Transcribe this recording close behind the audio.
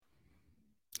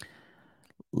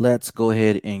Let's go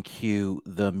ahead and cue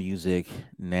the music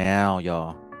now,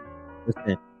 y'all.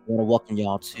 Listen, I want to welcome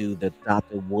y'all to the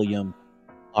Dr. William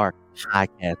Clark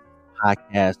podcast.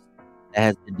 Podcast that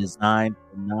has been designed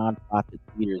for nonprofit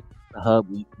leaders. It's the hub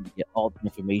where you can get all the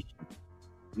information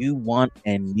you want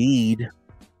and need to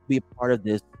be a part of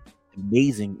this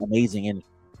amazing industry,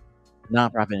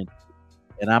 nonprofit industry.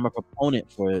 And I'm a proponent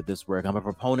for this work. I'm a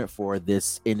proponent for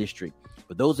this industry.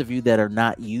 For those of you that are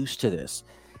not used to this,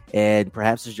 and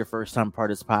perhaps this is your first time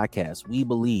part of this podcast, we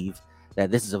believe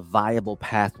that this is a viable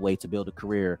pathway to build a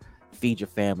career, feed your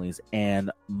families,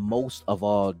 and most of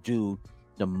all, do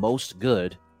the most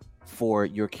good for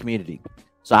your community.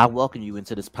 So I welcome you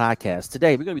into this podcast.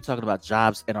 Today, we're going to be talking about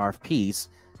jobs and RFPs.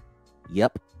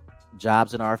 Yep,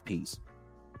 jobs and RFPs.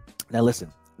 Now,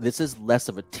 listen, this is less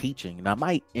of a teaching, and I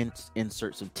might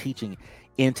insert some teaching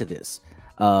into this.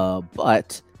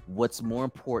 But what's more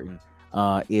important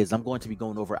is I'm going to be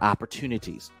going over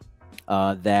opportunities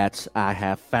that I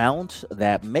have found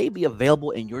that may be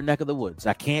available in your neck of the woods.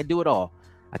 I can't do it all.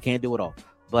 I can't do it all.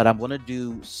 But I'm going to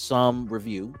do some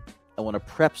review. I want to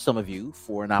prep some of you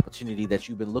for an opportunity that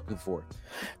you've been looking for.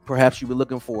 Perhaps you've been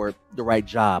looking for the right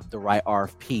job, the right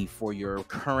RFP for your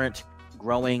current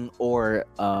growing or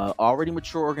already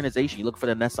mature organization. You look for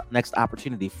the next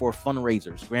opportunity for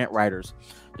fundraisers, grant writers,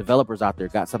 developers out there.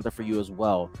 Got something for you as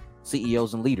well.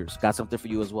 CEOs and leaders got something for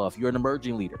you as well. If you're an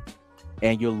emerging leader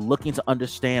and you're looking to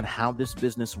understand how this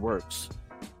business works,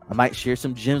 I might share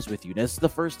some gems with you. This is the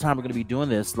first time we're going to be doing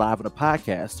this live on a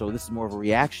podcast, so this is more of a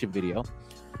reaction video.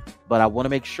 But I want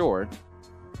to make sure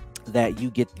that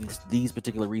you get these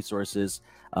particular resources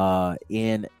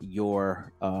in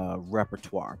your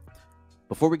repertoire.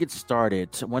 Before we get started,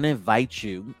 I want to invite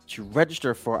you to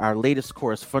register for our latest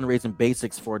course, Fundraising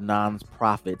Basics for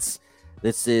Nonprofits.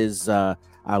 This is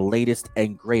our latest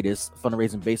and greatest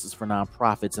fundraising basics for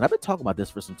nonprofits. And I've been talking about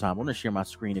this for some time. I want to share my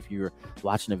screen if you're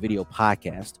watching a video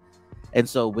podcast. And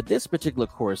so with this particular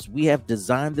course, we have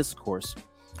designed this course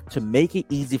to make it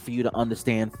easy for you to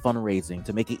understand fundraising,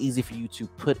 to make it easy for you to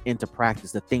put into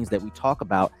practice the things that we talk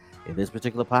about in this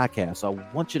particular podcast. So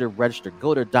I want you to register.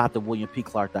 Go to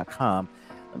drwilliampclark.com.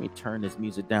 Let me turn this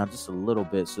music down just a little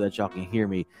bit so that y'all can hear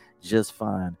me just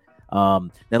fine. Now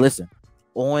listen,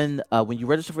 on when you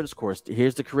register for this course,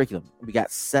 here's the curriculum. We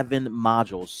got 7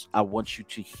 modules I want you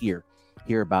to hear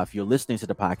about. If you're listening to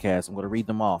the podcast, I'm going to read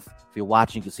them off. If you're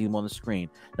watching, you can see them on the screen.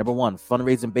 Number 1,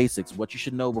 fundraising basics, what you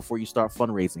should know before you start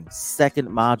fundraising. Second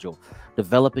module,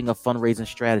 developing a fundraising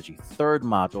strategy. Third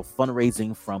module,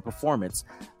 fundraising from performance.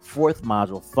 Fourth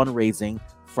module, fundraising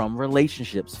from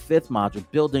relationships. Fifth module,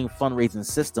 building fundraising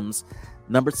systems.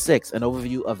 Number 6, an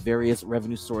overview of various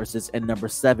revenue sources. And number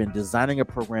 7, designing a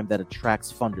program that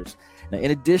attracts funders. Now,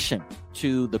 in addition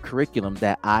to the curriculum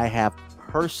that I have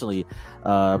personally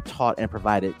taught and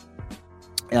provided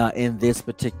in this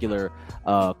particular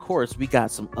course, we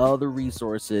got some other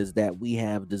resources that we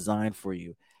have designed for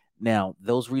you. Now,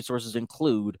 those resources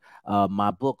include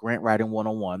my book, Grant Writing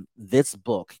 101. This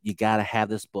book, you got to have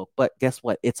this book. But guess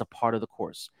what? It's a part of the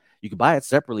course. You can buy it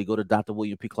separately. Go to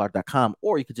drwilliampclark.com,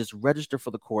 or you could just register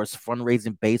for the course,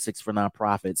 Fundraising Basics for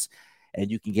Nonprofits, and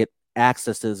you can get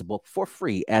access to this book for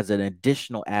free as an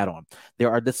additional add-on. There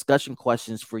are discussion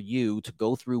questions for you to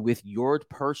go through with your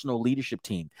personal leadership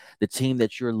team, the team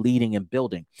that you're leading and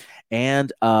building.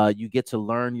 And you get to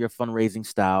learn your fundraising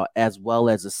style as well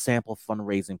as a sample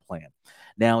fundraising plan.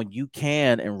 Now, you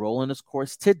can enroll in this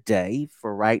course today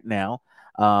for right now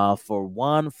for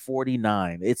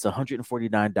 $149. It's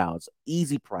 $149.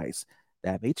 Easy price.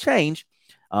 That may change.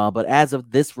 But as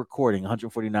of this recording,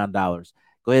 $149.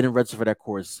 Go ahead and register for that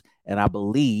course. And I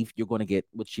believe you're going to get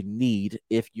what you need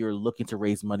if you're looking to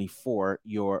raise money for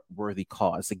your worthy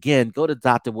cause. Again, go to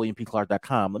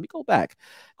drwilliampclark.com. Let me go back.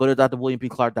 Go to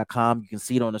drwilliampclark.com. You can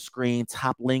see it on the screen,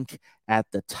 top link at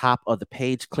the top of the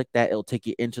page. Click that. It'll take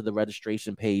you into the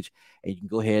registration page, and you can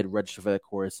go ahead and register for that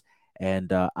course.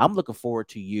 And I'm looking forward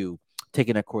to you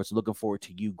taking that course, looking forward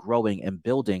to you growing and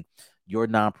building your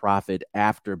nonprofit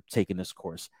after taking this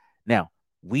course. Now,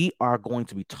 we are going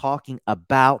to be talking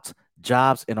about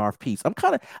jobs and RFPs.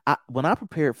 When I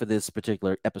prepared for this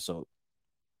particular episode,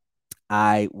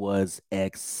 I was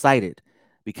excited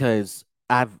because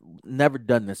I've never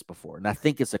done this before. And I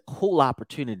think it's a cool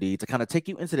opportunity to kind of take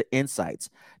you into the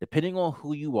insights, depending on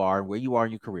who you are and where you are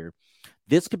in your career.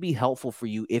 This could be helpful for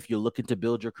you if you're looking to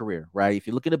build your career, right? If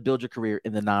you're looking to build your career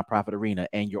in the nonprofit arena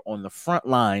and you're on the front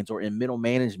lines or in middle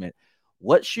management,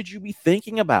 What should you be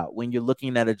thinking about when you're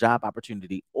looking at a job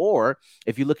opportunity? Or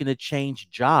if you're looking to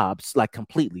change jobs like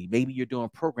completely, maybe you're doing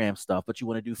program stuff, but you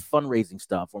want to do fundraising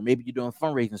stuff, or maybe you're doing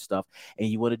fundraising stuff and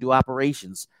you want to do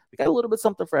operations. We got a little bit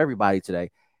something for everybody today.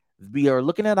 We are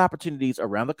looking at opportunities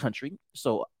around the country.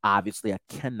 So obviously, I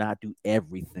cannot do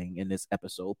everything in this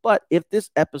episode. But if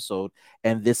this episode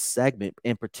and this segment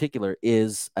in particular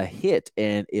is a hit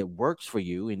and it works for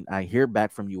you, and I hear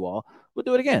back from you all, we'll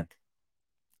do it again.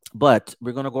 But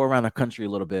we're going to go around the country a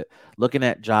little bit, looking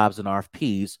at jobs and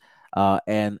RFPs,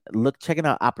 and checking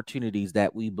out opportunities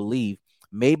that we believe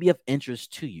may be of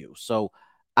interest to you. So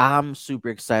I'm super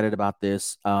excited about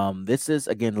this. This is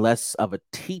again less of a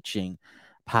teaching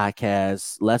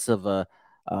podcast, less of a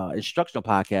instructional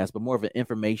podcast, but more of an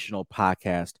informational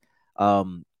podcast.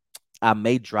 Um, I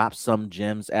may drop some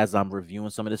gems as I'm reviewing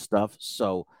some of this stuff.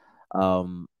 So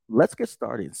let's get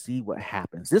started and see what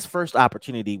happens. This first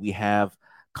opportunity we have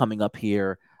coming up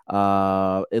here,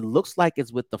 it looks like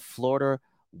it's with the Florida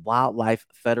Wildlife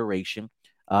Federation.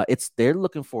 They're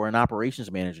looking for an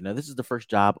operations manager. Now, this is the first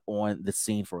job on the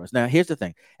scene for us. Now, here's the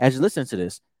thing: as you listen to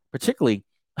this, particularly,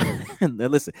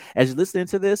 listen, as you listen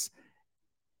to this,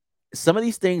 some of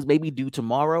these things may be due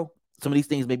tomorrow. Some of these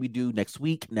things may be due next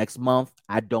week, next month.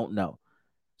 I don't know.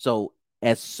 So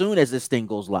as soon as this thing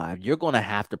goes live, you're going to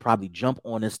have to probably jump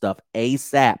on this stuff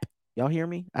ASAP. Y'all hear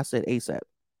me? I said ASAP.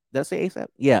 Did I say ASAP?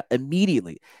 Yeah,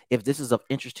 immediately. If this is of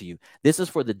interest to you, this is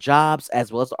for the jobs as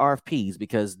well as the RFPs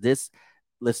because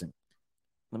listen,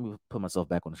 let me put myself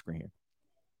back on the screen here.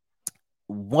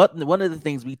 One of the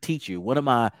things we teach you, one of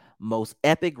my most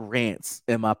epic rants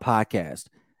in my podcast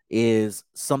is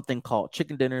something called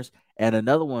chicken dinners and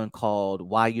another one called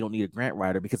why you don't need a grant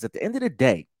writer because at the end of the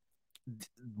day,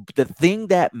 the thing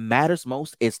that matters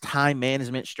most is time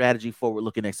management, strategy, forward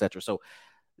looking, etc. So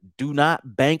do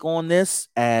not bank on this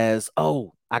as,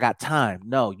 oh, I got time.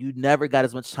 No, you never got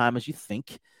as much time as you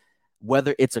think,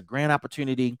 whether it's a grant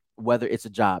opportunity, whether it's a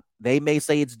job. They may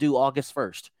say it's due August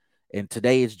 1st, and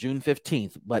today is June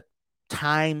 15th, but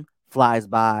time flies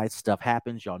by, stuff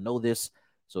happens. Y'all know this.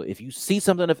 So if you see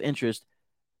something of interest,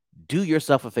 do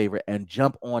yourself a favor and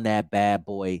jump on that bad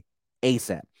boy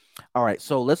ASAP. All right,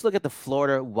 so let's look at the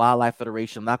Florida Wildlife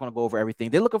Federation. I'm not going to go over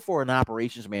everything. They're looking for an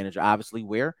operations manager, obviously,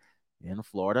 where in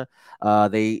Florida.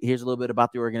 Here's a little bit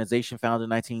about the organization. Founded in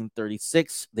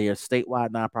 1936, they are a statewide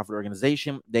nonprofit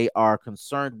organization. They are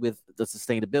concerned with the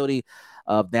sustainability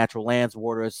of natural lands,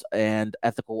 waters, and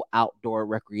ethical outdoor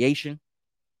recreation.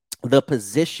 The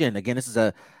position, again, this is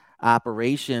a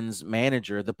operations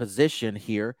manager. The position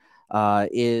here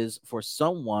is for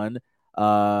someone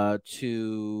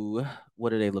to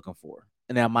what are they looking for?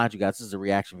 And now, mind you, guys, this is a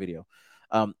reaction video.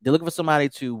 They're looking for somebody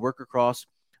to work across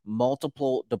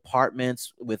multiple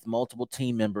departments with multiple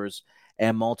team members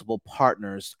and multiple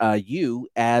partners. You,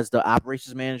 as the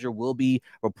operations manager, will be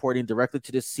reporting directly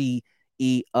to the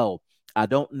CEO. I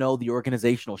don't know the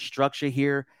organizational structure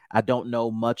here. I don't know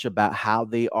much about how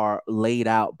they are laid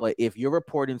out, but if you're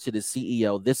reporting to the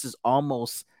CEO, this is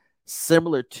almost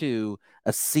similar to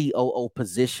a COO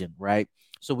position, right?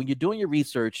 So when you're doing your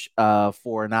research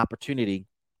for an opportunity,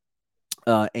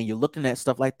 and you're looking at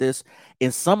stuff like this,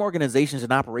 in some organizations,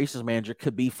 an operations manager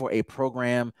could be for a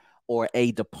program or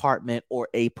a department or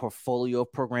a portfolio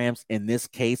of programs. In this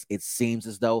case, it seems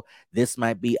as though this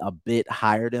might be a bit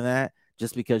higher than that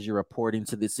just because you're reporting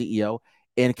to the CEO.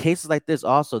 In cases like this,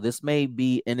 also, this may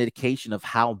be an indication of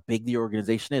how big the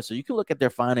organization is. So you can look at their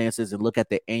finances and look at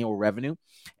their annual revenue,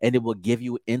 and it will give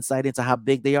you insight into how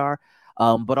big they are.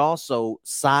 But also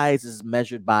size is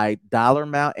measured by dollar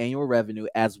amount, annual revenue,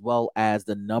 as well as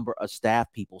the number of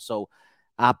staff people. So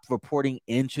reporting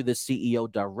into the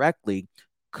CEO directly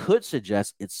could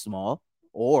suggest it's small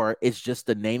or it's just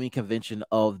the naming convention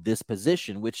of this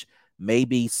position, which may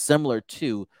be similar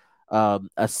to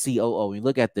a COO. You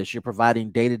look at this, you're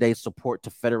providing day-to-day support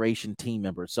to Federation team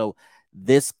members. So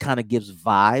this kind of gives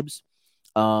vibes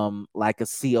like a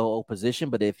COO position.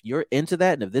 But if you're into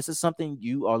that, and if this is something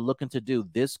you are looking to do,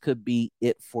 this could be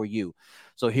it for you.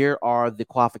 So here are the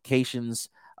qualifications.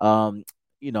 Let's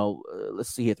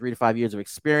see here: 3 to 5 years of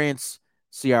experience,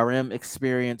 CRM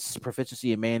experience,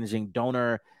 proficiency in managing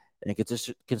donor and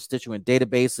constituent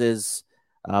databases,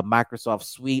 Microsoft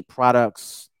Suite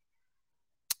products,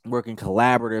 working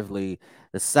collaboratively.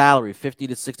 The salary $50,000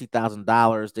 to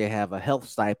 $60,000. They have a health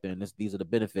stipend. These are the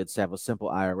benefits. They have a simple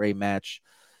IRA match,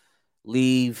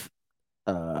 leave,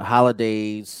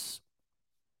 holidays,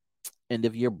 end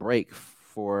of year break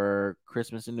for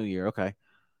Christmas and New Year. Okay,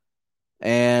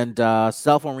 and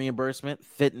cell phone reimbursement,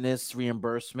 fitness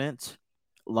reimbursement,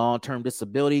 long term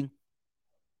disability,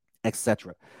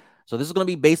 etc. So this is going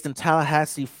to be based in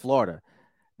Tallahassee, Florida.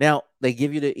 Now, they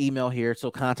give you the email here, so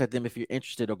contact them if you're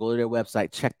interested or go to their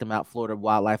website, check them out, Florida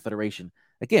Wildlife Federation.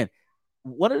 Again,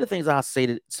 one of the things I'll say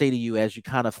to you as you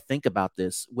kind of think about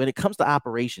this, when it comes to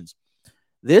operations,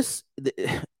 this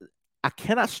I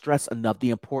cannot stress enough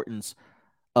the importance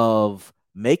of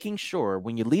making sure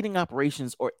when you're leading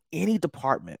operations or any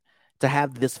department to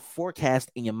have this forecast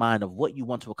in your mind of what you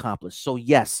want to accomplish. So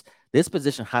yes, this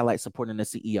position highlights supporting the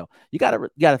CEO. You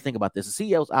gotta think about this. The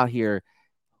CEO's out here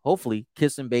hopefully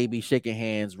kissing babies, shaking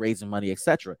hands, raising money,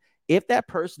 etc. If that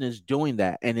person is doing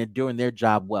that and they're doing their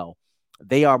job well,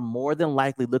 they are more than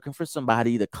likely looking for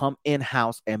somebody to come in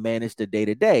house and manage the day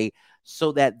to day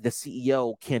so that the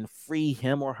CEO can free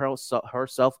him or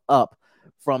herself up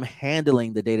from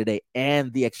handling the day to day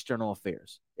and the external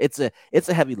affairs. It's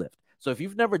a heavy lift. So if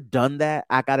you've never done that,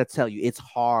 I got to tell you, it's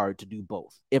hard to do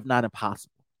both, if not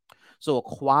impossible. So a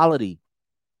quality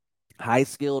high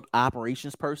skilled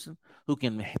operations person who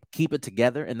can keep it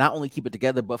together and not only keep it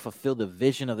together, but fulfill the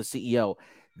vision of the CEO.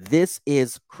 This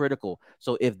is critical.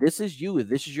 So if this is you, if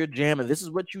this is your jam, if this is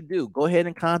what you do, go ahead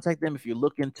and contact them. If you're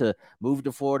looking to move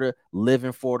to Florida, live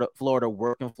in Florida,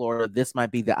 work in Florida, this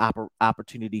might be the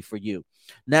opportunity for you.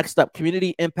 Next up,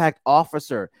 community impact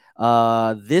officer.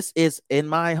 This is in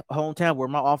my hometown where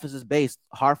my office is based,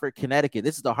 Hartford, Connecticut.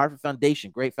 This is the Hartford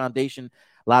Foundation, great foundation,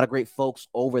 a lot of great folks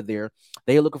over there.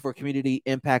 They are looking for a community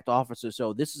impact officer.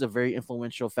 So this is a very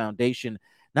influential foundation,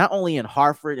 not only in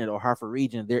Hartford and or Hartford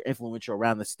region, they're influential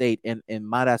around the state and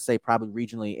might I say probably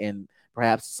regionally and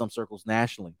perhaps some circles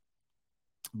nationally.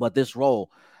 But this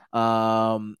role,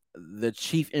 the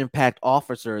chief impact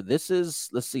officer, this is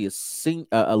let's see,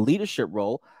 a leadership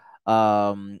role.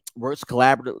 Works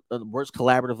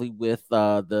collaboratively with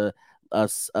the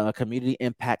community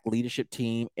impact leadership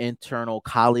team, internal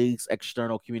colleagues,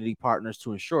 external community partners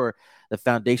to ensure the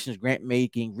foundation's grant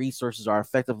making resources are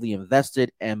effectively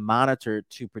invested and monitored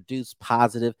to produce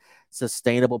positive,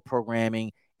 sustainable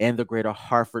programming in the greater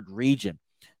Hartford region.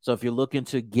 So if you're looking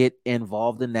to get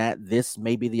involved in that, this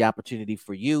may be the opportunity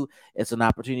for you. It's an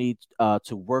opportunity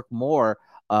to work more,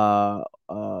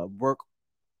 work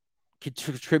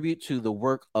contribute to the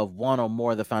work of one or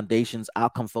more of the foundation's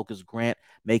outcome focused grant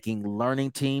making learning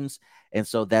teams. And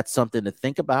so that's something to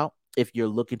think about if you're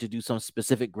looking to do some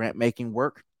specific grant making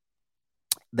work.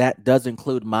 That does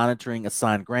include monitoring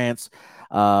assigned grants,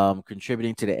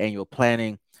 contributing to the annual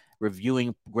planning,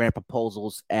 reviewing grant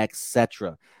proposals,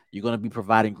 etc. You're going to be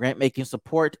providing grant making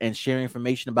support and sharing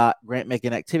information about grant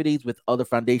making activities with other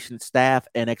foundation staff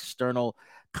and external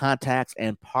contacts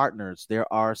and partners.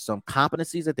 There are some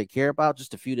competencies that they care about,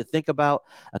 just a few to think about: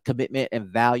 a commitment and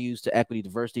values to equity,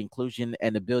 diversity, inclusion,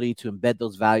 and ability to embed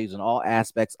those values in all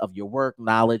aspects of your work,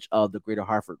 knowledge of the greater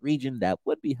Hartford region. That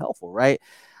would be helpful, right?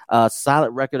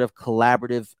 Solid record of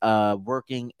collaborative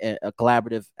working, a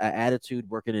collaborative attitude,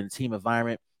 working in a team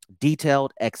environment,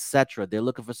 detailed, etc. They're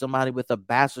looking for somebody with a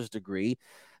bachelor's degree,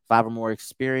 5 or more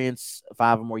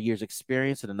years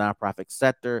experience in the nonprofit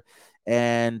sector,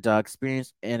 and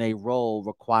experience in a role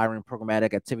requiring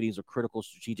programmatic activities or critical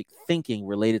strategic thinking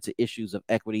related to issues of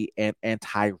equity and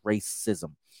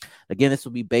anti-racism. Again, this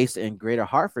will be based in Greater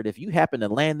Hartford. If you happen to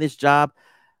land this job,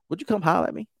 would you come holler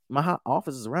at me? My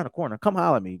office is around the corner. Come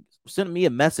holler at me. Send me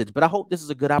a message. But I hope this is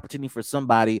a good opportunity for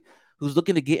somebody who's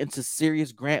looking to get into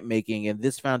serious grant making. And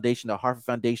this foundation, the Hartford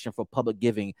Foundation for Public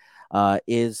Giving,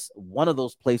 is one of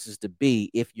those places to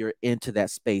be if you're into that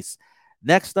space.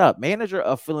 Next up, manager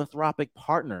of philanthropic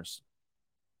partners.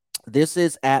 This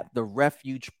is at the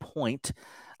Refuge Point,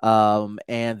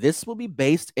 and this will be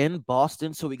based in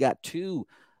Boston. So we got two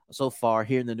so far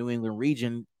here in the New England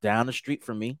region, down the street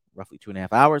from me, roughly 2.5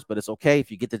 hours. But it's okay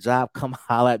if you get the job, come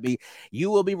holler at me.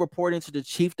 You will be reporting to the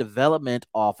chief development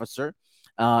officer,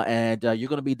 and you're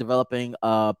going to be developing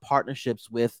partnerships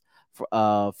with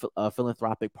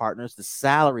philanthropic partners. The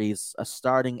salaries are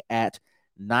starting at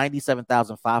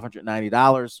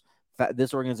 $97,590.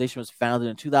 This organization was founded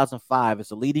in 2005.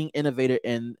 It's a leading innovator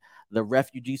in the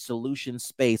refugee solution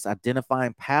space,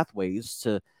 identifying pathways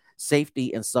to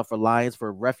safety and self-reliance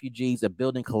for refugees and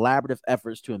building collaborative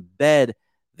efforts to embed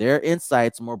their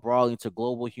insights more broadly into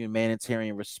global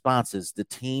humanitarian responses. The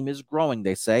team is growing,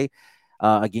 they say.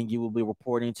 Again, you will be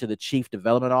reporting to the chief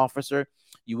development officer.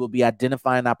 You will be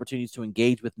identifying opportunities to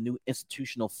engage with new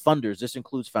institutional funders. This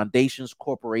includes foundations,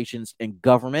 corporations, and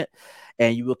government.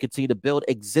 And you will continue to build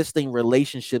existing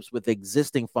relationships with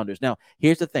existing funders. Now,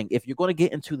 here's the thing. If you're going to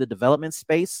get into the development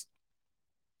space,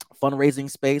 fundraising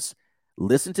space,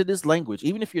 listen to this language.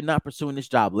 Even if you're not pursuing this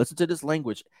job, listen to this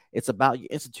language. It's about your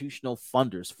institutional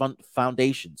funders,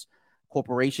 foundations,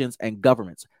 corporations, and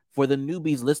governments. For the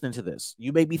newbies listening to this,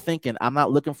 you may be thinking, I'm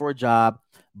not looking for a job,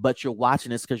 but you're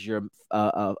watching this because you're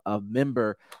a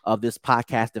member of this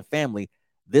podcasting family.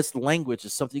 This language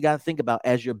is something you got to think about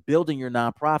as you're building your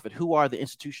nonprofit. Who are the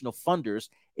institutional funders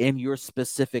in your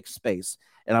specific space?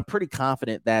 And I'm pretty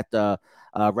confident that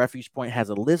Refuge Point has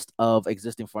a list of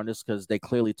existing funders because they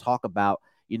clearly talk about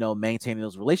maintaining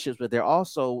those relationships, but they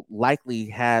also likely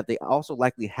have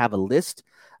a list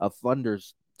of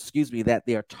funders, that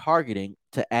they are targeting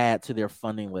to add to their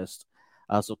funding list.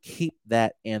 So keep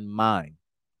that in mind.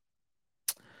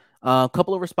 A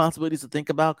couple of responsibilities to think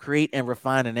about: create and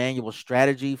refine an annual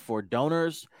strategy for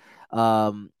donors,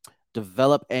 um,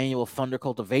 develop annual funder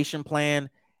cultivation plan,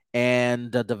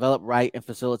 and develop, write, and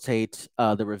facilitate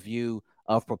the review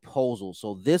of proposals.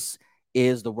 So this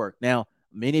is the work. Now,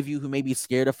 many of you who may be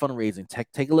scared of fundraising,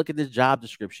 take a look at this job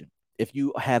description. If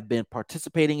you have been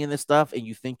participating in this stuff and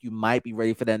you think you might be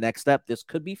ready for that next step, this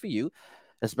could be for you,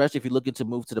 especially if you're looking to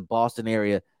move to the Boston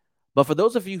area. But for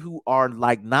those of you who are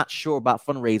like not sure about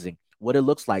fundraising, what it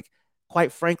looks like,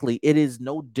 quite frankly, it is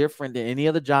no different than any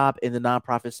other job in the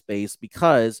nonprofit space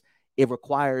because it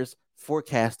requires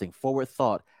forecasting, forward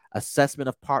thought, assessment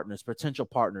of partners, potential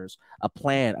partners, a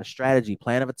plan, a strategy,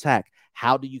 plan of attack.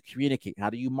 How do you communicate? How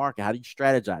do you market? How do you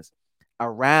strategize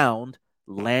around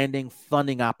landing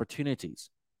funding opportunities?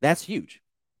 That's huge.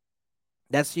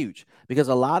 That's huge because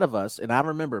a lot of us, and I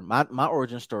remember my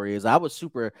origin story is I was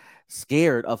super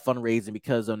scared of fundraising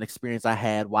because of an experience I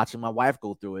had watching my wife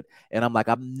go through it. And I'm like,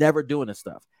 I'm never doing this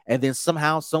stuff. And then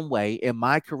somehow, some way in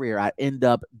my career, I end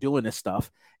up doing this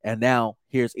stuff. And now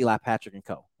here's Eli Patrick and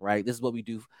Co. Right? This is what we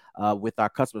do with our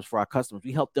customers for our customers.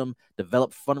 We help them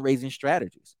develop fundraising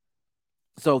strategies.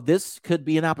 So this could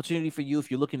be an opportunity for you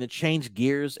if you're looking to change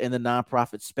gears in the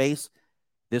nonprofit space.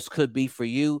 This could be for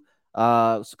you.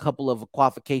 A couple of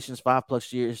qualifications: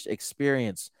 5+ years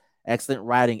experience, excellent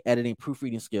writing, editing,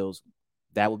 proofreading skills.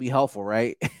 That would be helpful,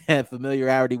 right? And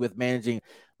familiarity with managing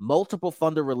multiple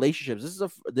funder relationships.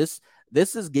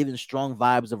 This is giving strong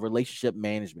vibes of relationship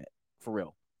management for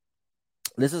real.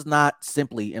 This is not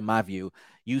simply, in my view,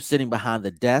 you sitting behind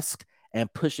the desk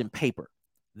and pushing paper.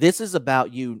 This is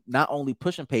about you not only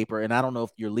pushing paper, and I don't know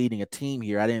if you're leading a team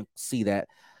here. I didn't see that.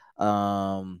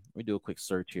 Let me do a quick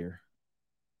search here.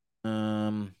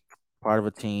 Um, Part of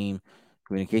a team,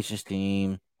 communications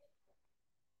team.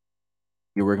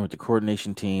 You're working with the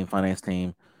coordination team, finance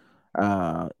team,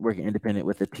 working independent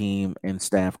with the team and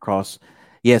staff cross.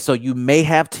 Yeah, so you may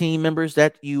have team members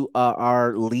that you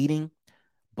are leading,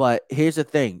 but here's the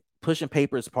thing: pushing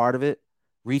paper is part of it,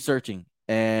 researching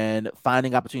and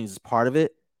finding opportunities is part of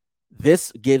it.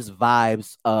 This gives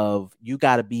vibes of you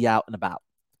got to be out and about,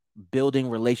 building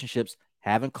relationships,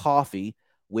 having coffee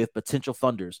with potential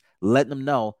funders, letting them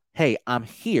know, hey, I'm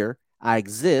here, I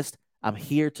exist, I'm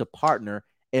here to partner.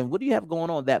 And what do you have going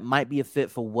on that might be a fit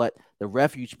for what the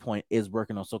Refuge Point is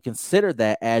working on? So consider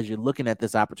that as you're looking at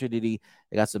this opportunity.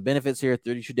 They got some benefits here: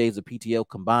 32 days of PTO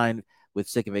combined with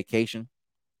sick and vacation,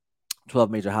 12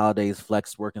 major holidays,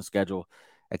 flex working schedule,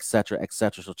 et cetera, et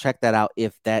cetera. So check that out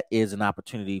if that is an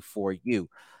opportunity for you.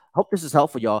 Hope this is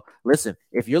helpful, y'all. Listen,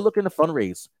 if you're looking to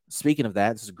fundraise, speaking of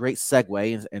that, this is a great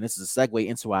segue, and this is a segue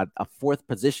into a fourth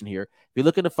position here. If you're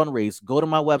looking to fundraise, go to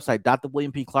my website,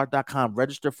 drwilliampclark.com,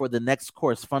 register for the next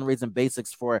course, Fundraising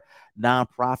Basics for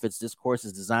Nonprofits. This course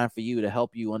is designed for you to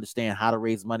help you understand how to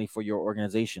raise money for your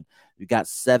organization. We've got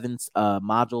 7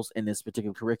 modules in this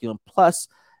particular curriculum, plus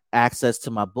access to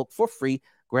my book for free,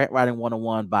 Grant Writing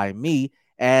 101 by me.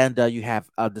 And you have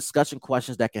discussion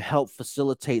questions that can help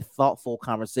facilitate thoughtful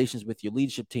conversations with your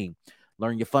leadership team.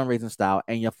 Learn your fundraising style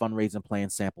and your fundraising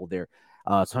plan sample there.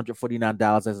 It's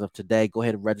 $149 as of today. Go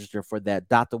ahead and register for that.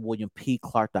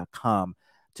 drwilliampclark.com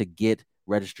to get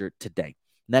registered today.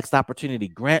 Next opportunity,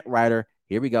 grant writer.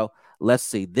 Here we go. Let's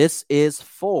see. This is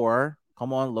for,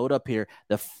 come on, load up here,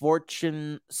 the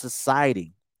Fortune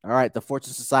Society. All right, the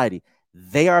Fortune Society.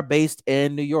 They are based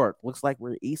in New York. Looks like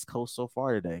we're East Coast so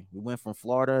far today. We went from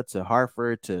Florida to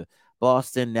Hartford to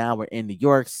Boston. Now we're in New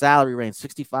York. Salary range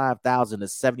 $65,000 to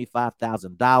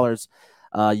 $75,000.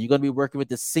 You're going to be working with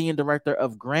the senior director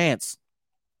of grants.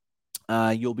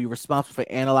 You'll be responsible for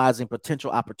analyzing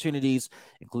potential opportunities,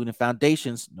 including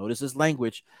foundations. Notice this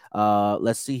language.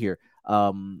 Let's see here.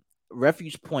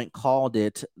 Refuge Point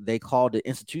they called it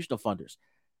institutional funders.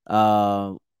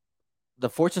 The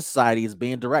Fortune Society is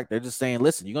being direct. They're just saying,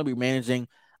 listen, you're going to be managing,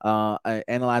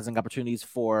 analyzing opportunities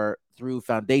through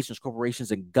foundations,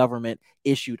 corporations, and government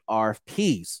issued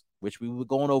RFPs, which we will be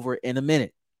going over in a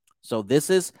minute. So this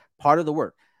is part of the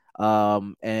work.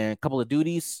 And a couple of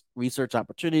duties: research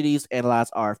opportunities,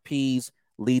 analyze RFPs,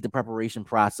 lead the preparation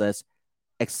process,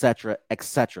 etc.,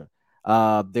 etc.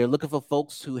 They're looking for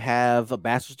folks who have a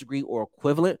bachelor's degree or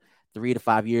equivalent, 3 to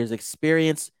 5 years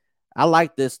experience. I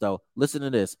like this though. Listen to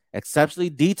this: exceptionally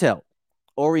detail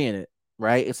oriented,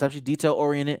 right? Exceptionally detail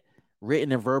oriented,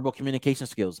 written and verbal communication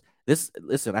skills. This,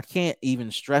 listen, I can't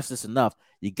even stress this enough.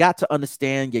 You got to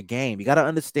understand your game. You got to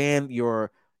understand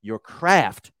your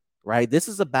craft, right? This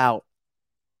is about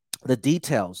the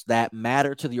details that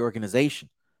matter to the organization,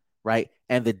 right?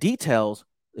 And the details,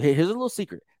 here's a little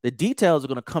secret. The details are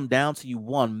going to come down to you,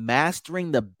 one,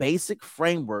 mastering the basic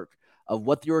framework of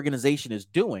what the organization is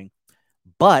doing,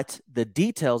 but the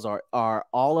details are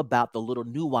all about the little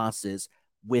nuances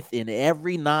within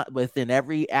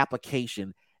every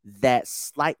application that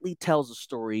slightly tells a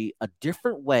story a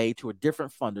different way to a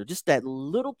different funder. Just that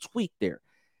little tweak there.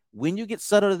 When you get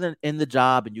settled in the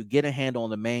job and you get a handle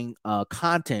on the main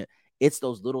content, it's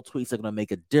those little tweaks that are going to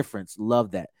make a difference.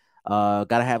 Love that. Got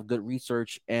to have good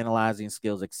research, analyzing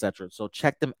skills, etc. So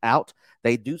check them out.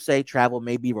 They do say travel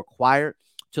may be required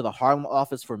to the Harlem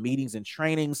office for meetings and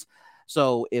trainings.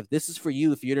 So if this is for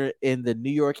you, if you're in the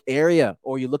New York area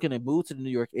or you're looking to move to the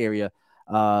New York area,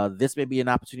 this may be an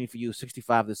opportunity for you.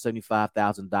 $65,000 to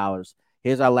 $75,000.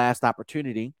 Here's our last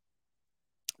opportunity.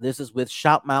 This is with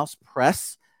Shop Mouse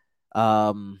Press.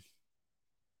 I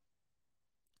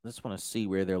just want to see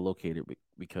where they're located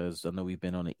because I know we've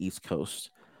been on the East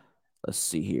Coast. Let's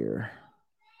see here.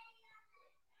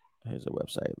 Here's a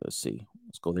website. Let's see.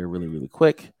 Let's go there really, really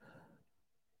quick.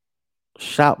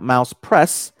 Shop Mouse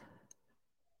Press.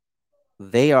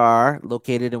 They are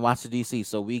located in Washington, D.C.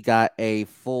 So we got a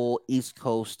full East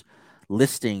Coast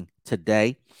listing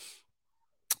today.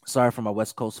 Sorry for my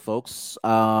West Coast folks.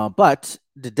 But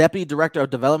the Deputy Director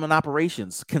of Development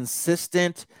Operations,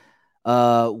 consistent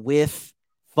with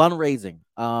fundraising,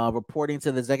 reporting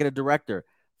to the Executive Director,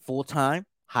 full-time,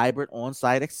 hybrid,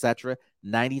 on-site, etc.,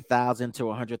 $90,000 to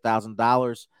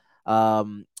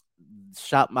 $100,000.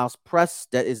 Shop Mouse Press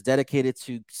that is dedicated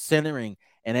to centering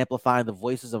and amplifying the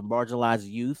voices of marginalized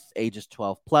youth ages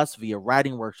 12 plus via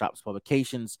writing workshops,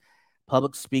 publications,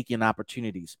 public speaking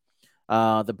opportunities.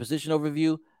 The position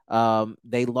overview,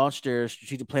 they launched their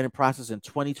strategic planning process in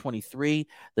 2023.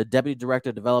 The Deputy Director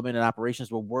of Development and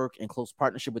Operations will work in close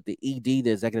partnership with the ED,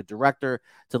 the Executive Director,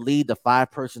 to lead the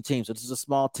 5-person team. So this is a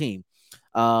small team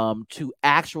to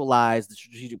actualize the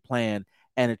strategic plan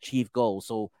and achieve goals.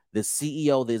 So the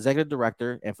CEO, the Executive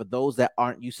Director, and for those that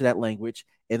aren't used to that language,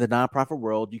 in the nonprofit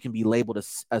world, you can be labeled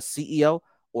a CEO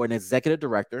or an Executive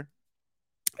Director.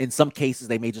 In some cases,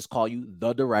 they may just call you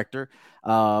the director.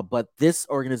 But this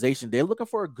organization, they're looking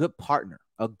for a good partner,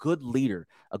 a good leader,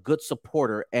 a good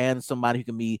supporter, and somebody who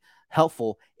can be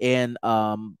helpful in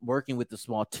working with the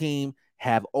small team,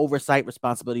 have oversight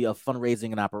responsibility of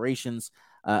fundraising and operations,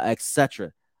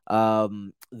 etc.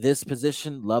 This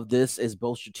position, love this, is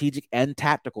both strategic and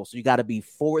tactical. So you got to be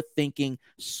forward thinking,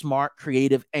 smart,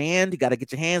 creative, and you got to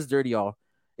get your hands dirty, y'all.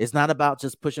 It's not about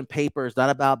just pushing paper. It's not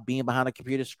about being behind a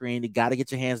computer screen. You got to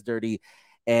get your hands dirty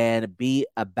and be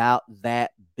about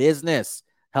that business,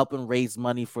 helping raise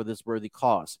money for this worthy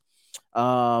cause.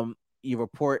 You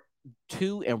report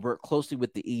to and work closely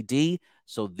with the ED.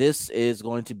 So this is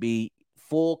going to be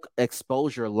full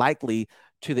exposure, likely,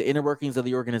 to the inner workings of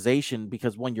the organization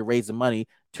because, one, you're raising money.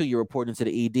 2, you're reporting to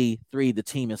the ED. 3, the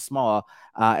team is small.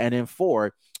 And then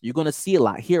 4, you're going to see a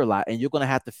lot, hear a lot, and you're going to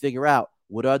have to figure out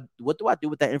what do I do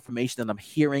with that information that I'm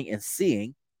hearing and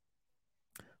seeing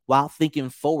while thinking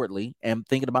forwardly and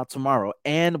thinking about tomorrow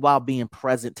and while being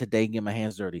present today and getting my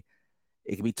hands dirty.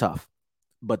 It can be tough,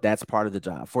 but that's part of the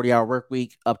job. 40-hour work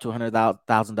week, up to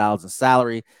 $100,000 in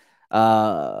salary.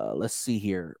 Let's see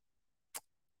here.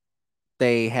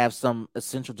 They have some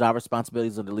essential job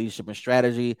responsibilities under leadership and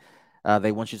strategy.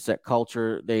 They want you to set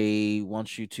culture. They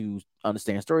want you to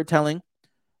understand storytelling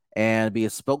and be a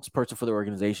spokesperson for the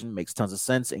organization. Makes tons of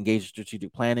sense. Engage in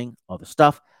strategic planning, all the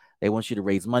stuff. They want you to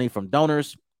raise money from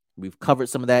donors. We've covered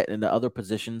some of that in the other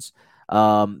positions.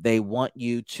 They want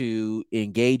you to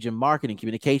engage in marketing,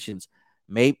 communications.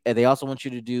 They also want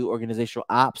you to do organizational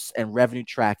ops and revenue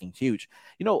tracking. Huge.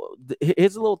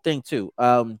 Here's a little thing too.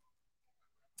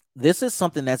 This is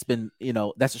something that's been,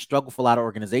 that's a struggle for a lot of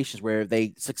organizations where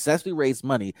they successfully raise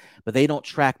money, but they don't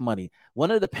track money. One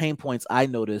of the pain points I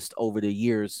noticed over the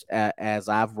years as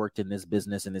I've worked in this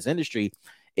business, in this industry,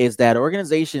 is that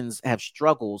organizations have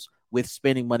struggles with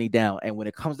spending money down. And when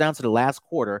it comes down to the last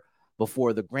quarter,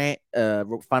 before the grant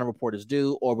final report is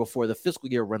due or before the fiscal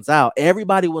year runs out,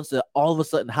 everybody wants to all of a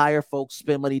sudden hire folks,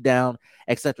 spend money down,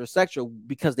 et cetera,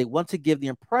 because they want to give the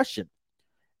impression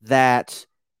that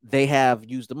they have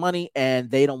used the money and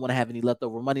they don't want to have any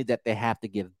leftover money that they have to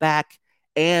give back.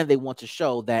 And they want to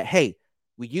show that, hey,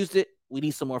 we used it. We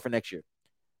need some more for next year.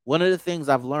 One of the things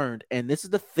I've learned, and this is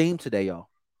the theme today, y'all.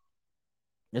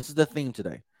 This is the theme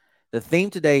today. The theme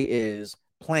today is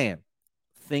plan,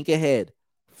 think ahead,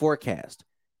 forecast.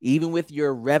 Even with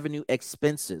your revenue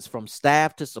expenses from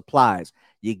staff to supplies,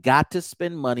 you got to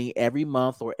spend money every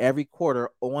month or every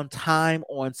quarter on time,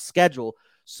 on schedule,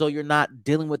 so you're not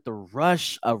dealing with the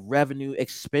rush of revenue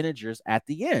expenditures at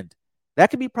the end. That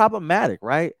can be problematic,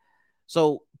 right?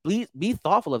 So please be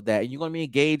thoughtful of that. And you're going to be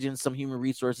engaged in some human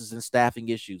resources and staffing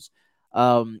issues.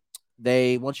 Um,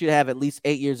 they want you to have at least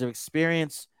 8 years of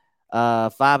experience,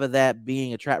 five of that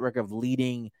being a track record of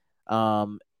leading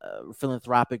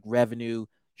philanthropic revenue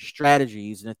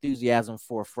strategies and enthusiasm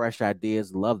for fresh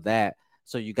ideas. Love that.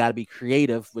 So you got to be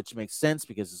creative, which makes sense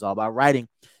because it's all about writing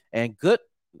and good.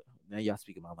 Now y'all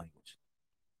speaking my language.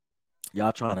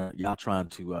 Y'all trying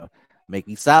to make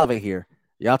me salivate here.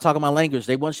 Y'all talking my language.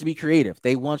 They want you to be creative.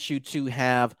 They want you to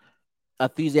have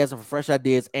enthusiasm for fresh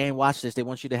ideas, and watch this. They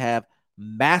want you to have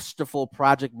masterful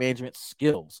project management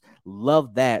skills.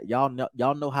 Love that. Y'all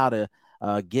know how to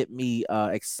get me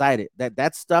excited.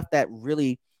 That's stuff that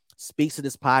really speaks to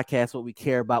this podcast, what we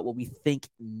care about, what we think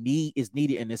is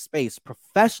needed in this space.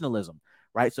 Professionalism,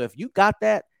 right? So if you got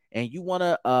that and you want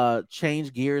to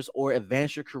change gears or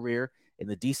advance your career in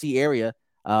the DC area,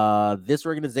 this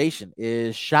organization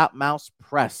is Shop Mouse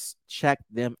Press. Check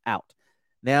them out.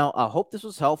 Now, I hope this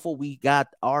was helpful. We got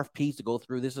RFPs to go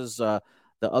through. This is the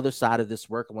other side of this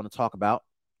work I want to talk about.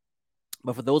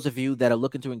 But for those of you that are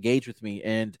looking to engage with me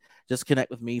and just connect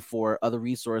with me for other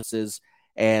resources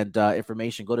and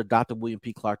information, go to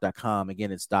drwilliampclark.com.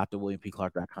 Again, it's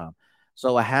drwilliampclark.com.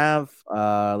 So I have,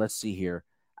 let's see here.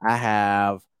 I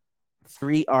have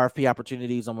 3 RFP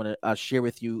opportunities I'm going to share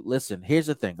with you. Listen, here's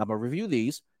the thing. I'm going to review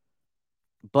these,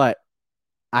 but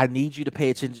I need you to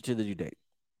pay attention to the due date.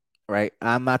 Right,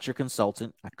 I'm not your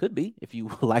consultant. I could be if you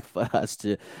would like for us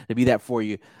to be that for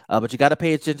you. But you got to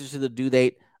pay attention to the due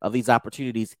date of these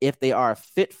opportunities if they are a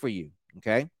fit for you.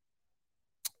 Okay.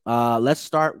 Let's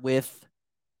start with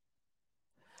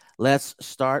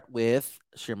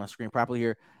share my screen properly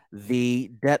here. The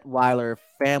Detweiler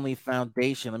Family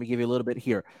Foundation. Let me give you a little bit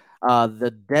here.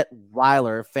 The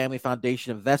Detweiler Family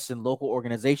Foundation invests in local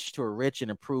organizations to enrich and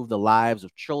improve the lives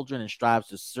of children and strives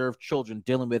to serve children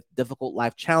dealing with difficult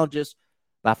life challenges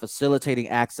by facilitating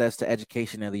access to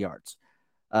education and the arts.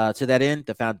 To that end,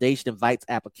 the foundation invites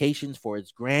applications for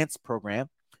its grants program.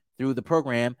 Through the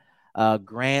program,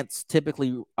 grants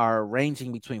typically are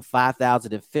ranging between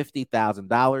 $5,000 and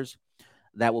 $50,000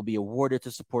 that will be awarded to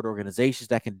support organizations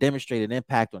that can demonstrate an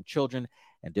impact on children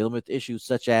and dealing with issues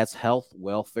such as health,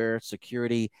 welfare,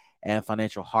 security, and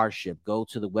financial hardship. Go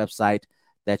to the website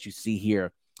that you see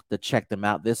here to check them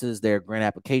out. This is their grant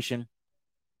application.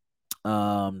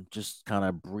 Just kind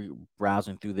of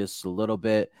browsing through this a little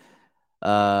bit.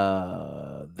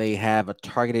 They have a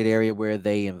targeted area where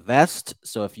they invest.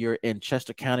 So if you're in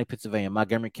Chester County, Pennsylvania,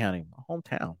 Montgomery County, my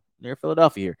hometown near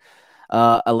Philadelphia here,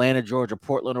 Atlanta, Georgia,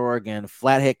 Portland, Oregon,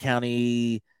 Flathead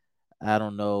County. I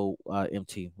don't know.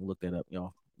 MT, look that up,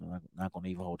 y'all. I'm not gonna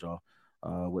even hold y'all.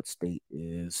 What state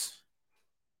is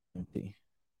MT?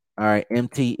 All right,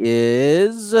 MT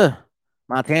is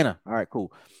Montana. All right,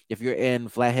 cool. If you're in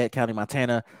Flathead County,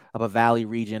 Montana, Upper Valley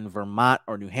region, Vermont,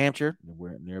 or New Hampshire,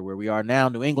 near where we are now,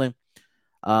 New England,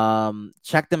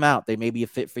 check them out. They may be a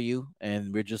fit for you.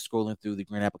 And we're just scrolling through the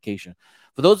grant application.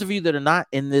 For those of you that are not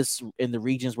in the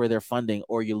regions where they're funding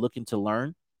or you're looking to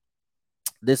learn,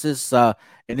 this is an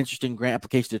interesting grant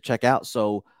application to check out.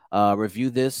 So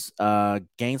review this,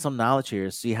 gain some knowledge here,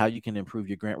 see how you can improve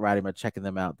your grant writing by checking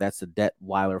them out. That's the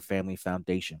Detweiler Family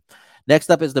Foundation. Next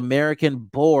up is the American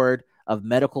Board of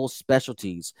Medical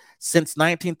Specialties. Since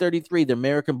 1933, the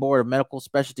American Board of Medical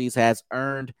Specialties has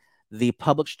earned the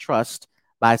public's trust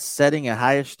by setting a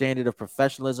higher standard of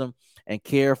professionalism and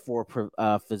care for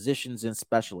physicians and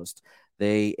specialists.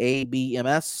 The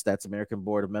ABMS, that's American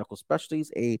Board of Medical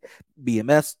Specialties,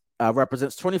 ABMS,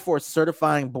 represents 24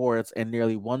 certifying boards and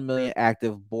nearly 1 million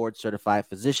active board certified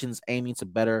physicians aiming to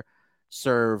better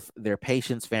serve their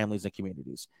patients, families, and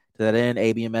communities. To that end,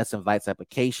 ABMS invites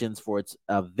applications for its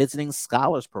visiting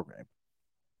scholars program.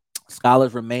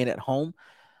 Scholars remain at home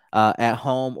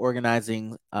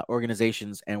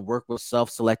organizations and work with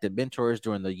self-selected mentors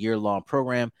during the year-long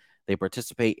program. They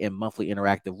participate in monthly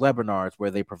interactive webinars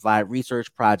where they provide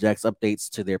research projects, updates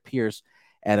to their peers,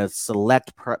 and a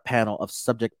select panel of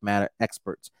subject matter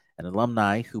experts and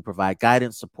alumni who provide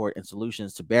guidance, support, and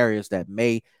solutions to barriers that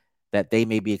they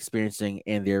may be experiencing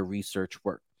in their research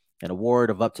work. An award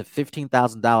of up to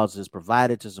 $15,000 is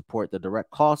provided to support the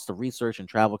direct cost of research and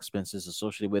travel expenses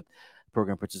associated with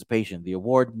program participation. The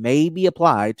award may be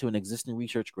applied to an existing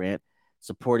research grant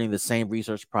supporting the same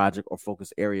research project or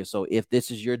focus area. So if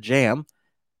this is your jam,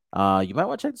 you might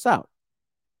want to check this out.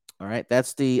 All right,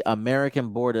 that's the American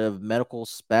Board of Medical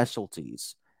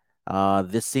Specialties.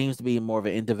 This seems to be more of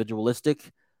an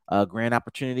individualistic grant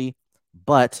opportunity,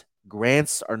 but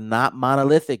grants are not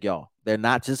monolithic, y'all. They're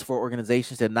not just for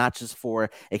organizations, they're not just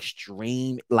for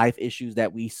extreme life issues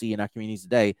that we see in our communities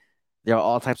today. There are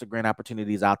all types of grant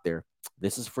opportunities out there.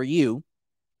 This is for you.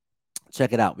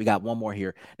 Check it out. We got one more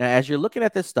here. Now, as you're looking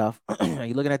at this stuff, you're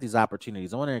looking at these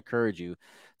opportunities, I want to encourage you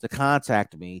to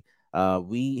contact me.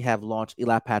 We have launched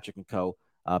Eli Patrick and Co.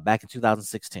 Back in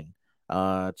 2016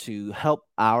 to help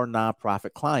our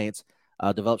nonprofit clients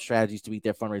develop strategies to meet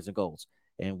their fundraising goals.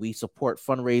 And we support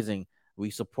fundraising,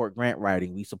 we support grant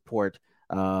writing, we support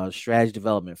strategy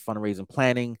development, fundraising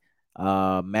planning,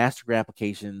 master grant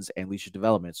applications, and leadership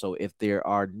development. So if there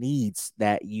are needs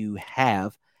that you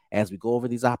have, as we go over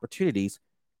these opportunities,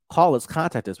 call us,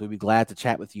 contact us. We'll be glad to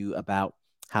chat with you about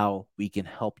how we can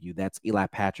help you. That's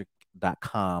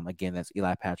elipatrick.com. Again, that's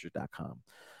elipatrick.com.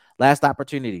 Last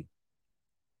opportunity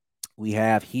we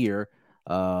have here.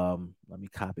 Let me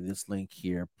copy this link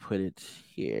here, put it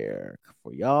here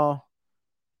for y'all.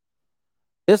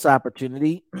 This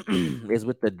opportunity is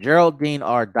with the Geraldine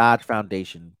R. Dodge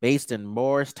Foundation, based in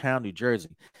Morristown, New Jersey.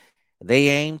 They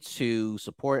aim to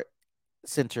support,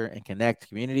 center, and connect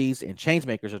communities and change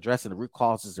makers addressing the root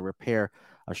causes and repair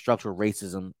of structural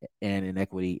racism and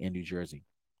inequity in New Jersey.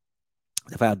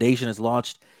 The foundation has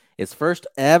launched its first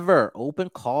ever open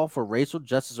call for racial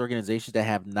justice organizations that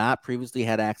have not previously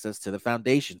had access to the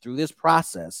foundation. Through this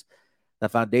process, the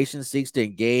foundation seeks to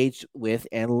engage with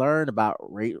and learn about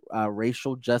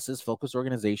racial justice focused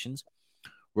organizations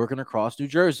working across New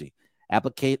Jersey.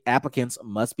 Applicants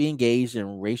must be engaged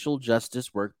in racial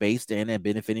justice work based in and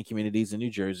benefiting communities in New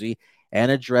Jersey and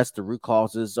address the root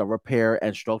causes of repair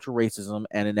and structural racism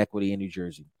and inequity in New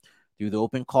Jersey. Through the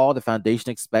open call, the foundation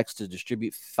expects to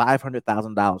distribute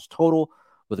 $500,000 total,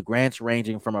 with grants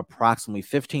ranging from approximately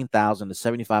 $15,000 to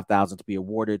 $75,000 to be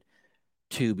awarded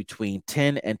to between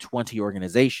 10 and 20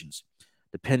 organizations,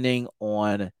 depending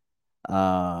on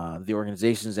the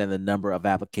organizations and the number of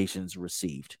applications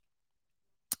received.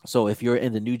 So if you're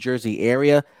in the New Jersey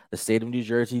area, the state of New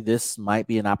Jersey, this might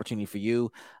be an opportunity for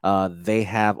you. They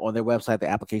have on their website the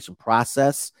application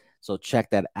process, so check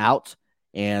that out.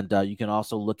 And you can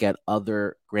also look at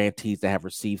other grantees that have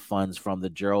received funds from the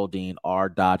Geraldine R.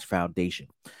 Dodge Foundation.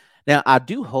 Now, I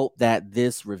do hope that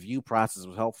this review process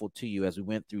was helpful to you as we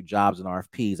went through jobs and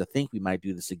RFPs. I think we might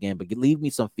do this again, but leave me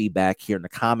some feedback here in the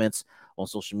comments on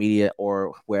social media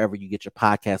or wherever you get your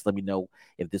podcast. Let me know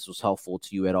if this was helpful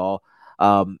to you at all.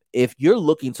 If you're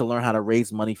looking to learn how to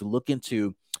raise money, if you're looking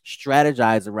to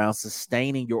strategize around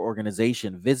sustaining your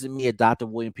organization, visit me at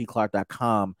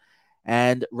drwilliampclark.com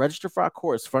and register for our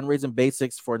course, Fundraising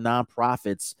Basics for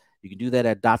Nonprofits. You can do that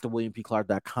at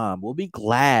drwilliampclark.com. We'll be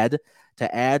glad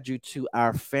to add you to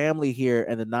our family here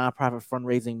in the nonprofit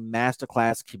fundraising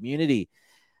masterclass community.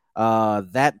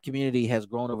 That community has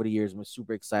grown over the years, and we're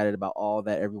super excited about all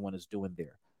that everyone is doing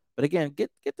there. But again,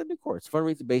 get the new course,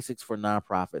 Fundraising Basics for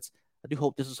Nonprofits. I do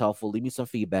hope this was helpful. Leave me some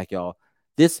feedback, y'all.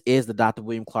 This is the Dr.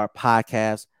 William Clark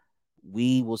Podcast.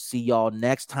 We will see y'all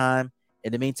next time.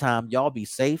 In the meantime, y'all be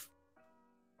safe,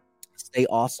 stay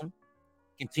awesome,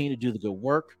 continue to do the good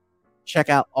work. Check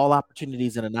out all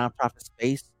opportunities in the nonprofit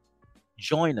space.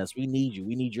 Join us. We need you.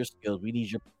 We need your skills. We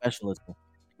need your professionalism to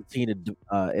continue to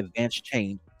advance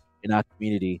change in our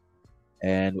community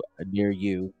and near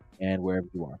you and wherever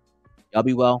you are. Y'all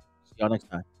be well. See y'all next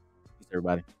time. Peace,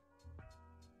 everybody.